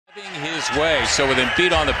His way. So with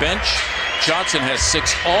Embiid on the bench, Johnson has 6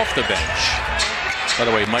 off the bench. By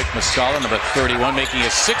the way, Mike Muscala, number 31, making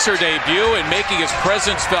his Sixer debut and making his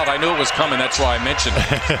presence felt. I knew it was coming. That's why I mentioned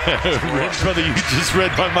it. Brother, you just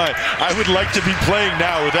read my mind. I would like to be playing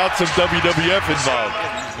now without some WWF involved.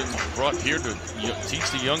 He's been brought here to teach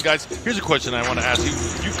the young guys. Here's a question I want to ask you.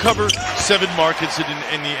 You cover 7 markets in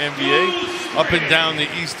the NBA, up and down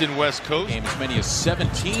the East and West Coast. As many as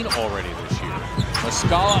 17 already this year.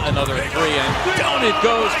 Muscala, another 3, and down it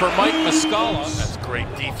goes for Mike Muscala. That's great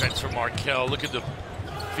defense from Markel. Look at the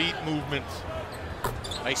feet movement.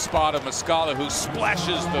 Nice spot of Muscala, who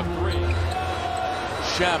splashes the 3.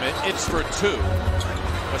 Shamit, it's for 2.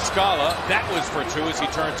 Muscala, that was for 2 as he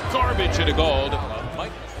turns garbage into gold.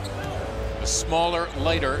 Mike, the smaller,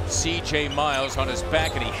 lighter C.J. Miles on his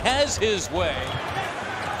back, and he has his way.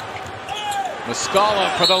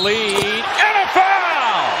 Muscala for the lead, and a foul!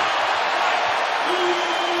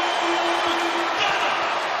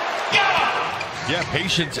 Yeah,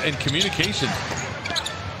 patience and communication.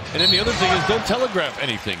 And then the other thing is don't telegraph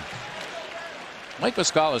anything. Mike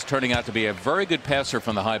Muscala is turning out to be a very good passer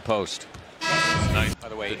from the high post. Nice. By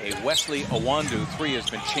the way, a Wesley Iwundu 3 has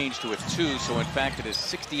been changed to a 2, so in fact it is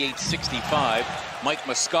 68-65. Mike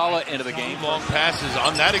Muscala into the game. Long passes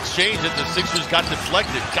on that exchange that the Sixers got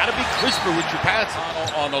deflected. Got to be crisper with your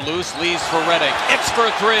passes. On the loose, leaves for Redick. It's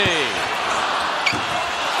for 3.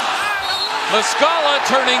 Muscala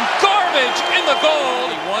turning garbage in the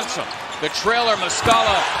goal. He wants him. The trailer,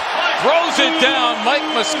 Muscala throws it down. Mike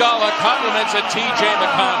Muscala compliments a T.J.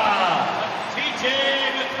 McConnell.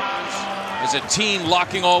 As a team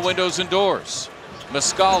locking all windows and doors.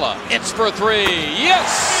 Muscala, it's for 3.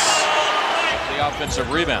 Yes! The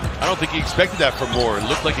offensive rebound. I don't think he expected that from Moore. It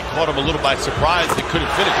looked like it caught him a little by surprise. He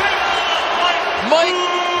couldn't finish it. Mike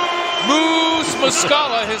moves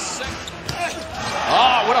Muscala his second.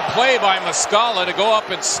 Oh, what a play by Muscala to go up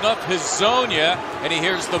and snuff his Zonia, and he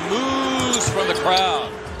hears the moos from the crowd.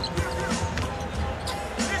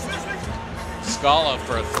 Muscala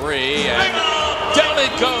for 3, and down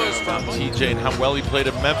it goes from TJ and how well he played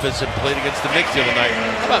at Memphis and played against the Knicks the other night.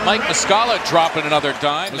 How about Mike Muscala dropping another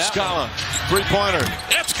dime? Muscala, 3-pointer.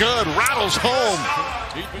 That's good. Rattles home.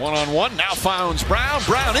 One-on-one. Now finds Brown.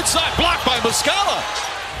 Brown inside. Blocked by Muscala.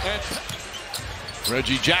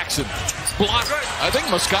 Reggie Jackson. Blocked. I think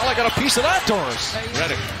Muscala got a piece of that, Doris.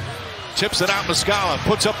 Redick tips it out. Muscala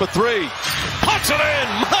puts up a 3. Puts it in.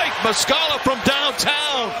 Mike Muscala from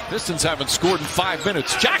downtown. Pistons haven't scored in 5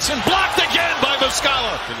 minutes. Jackson blocked again by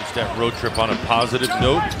Muscala. Finished that road trip on a positive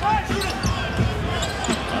note.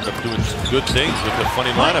 Wound up doing some good things with a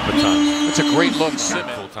funny lineup at times. It's a great look.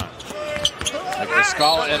 Full time. Like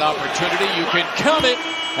Muscala, an opportunity. You can count it.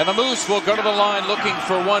 And the Moose will go to the line looking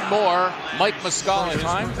for one more. Mike Muscala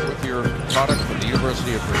time with your product from the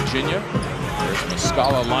University of Virginia. There's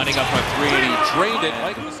Muscala lining up on 3, and he drained it.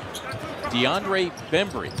 DeAndre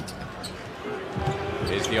Bembry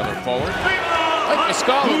is the other forward. Mike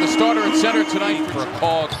Muscala, the starter at center tonight for a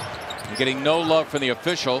call. Getting no love from the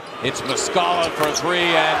official. It's Muscala for 3,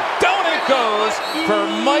 and down it goes for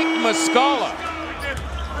Mike Muscala.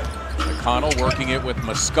 McConnell working it with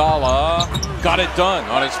Muscala. Got it done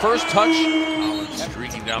on his first touch.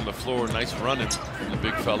 Streaking down the floor. Nice running from the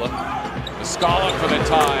big fella. Muscala for the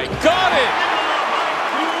tie. Got it!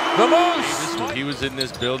 The Moose! He was in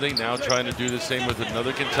this building, now trying to do the same with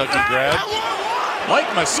another Kentucky grab. Mike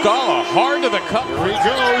Muscala hard to the cup. Here he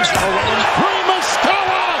goes. Around 3,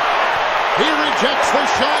 Muscala! He rejects the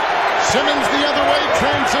shot. Simmons the other way.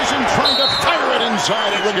 Transition, trying to fire it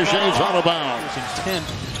inside. It ricochets out of bounds. 10.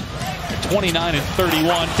 29 and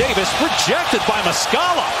 31. Davis rejected by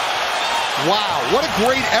Muscala. Wow, what a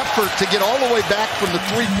great effort to get all the way back from the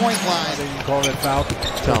 3-point line. They call that foul.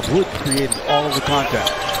 Wood created all of the contact.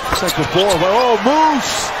 Just like before, oh,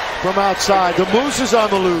 Moose from outside. The Moose is on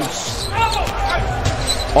the loose.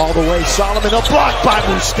 All the way, Solomon, a block by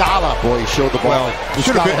Muscala. Boy, he showed the ball.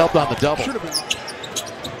 Muscala helped on the double.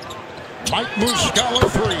 Mike Muscala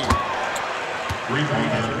 3.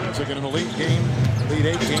 Again in the league game, lead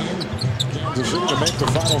 8 game. Kansas City to make the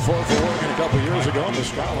Final Four for Oregon a couple years ago.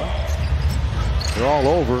 Muscala. They're all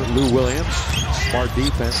over. Lou Williams, smart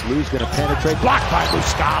defense. Lou's going to penetrate. Blocked by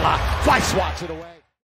Muscala. Fly swats it away.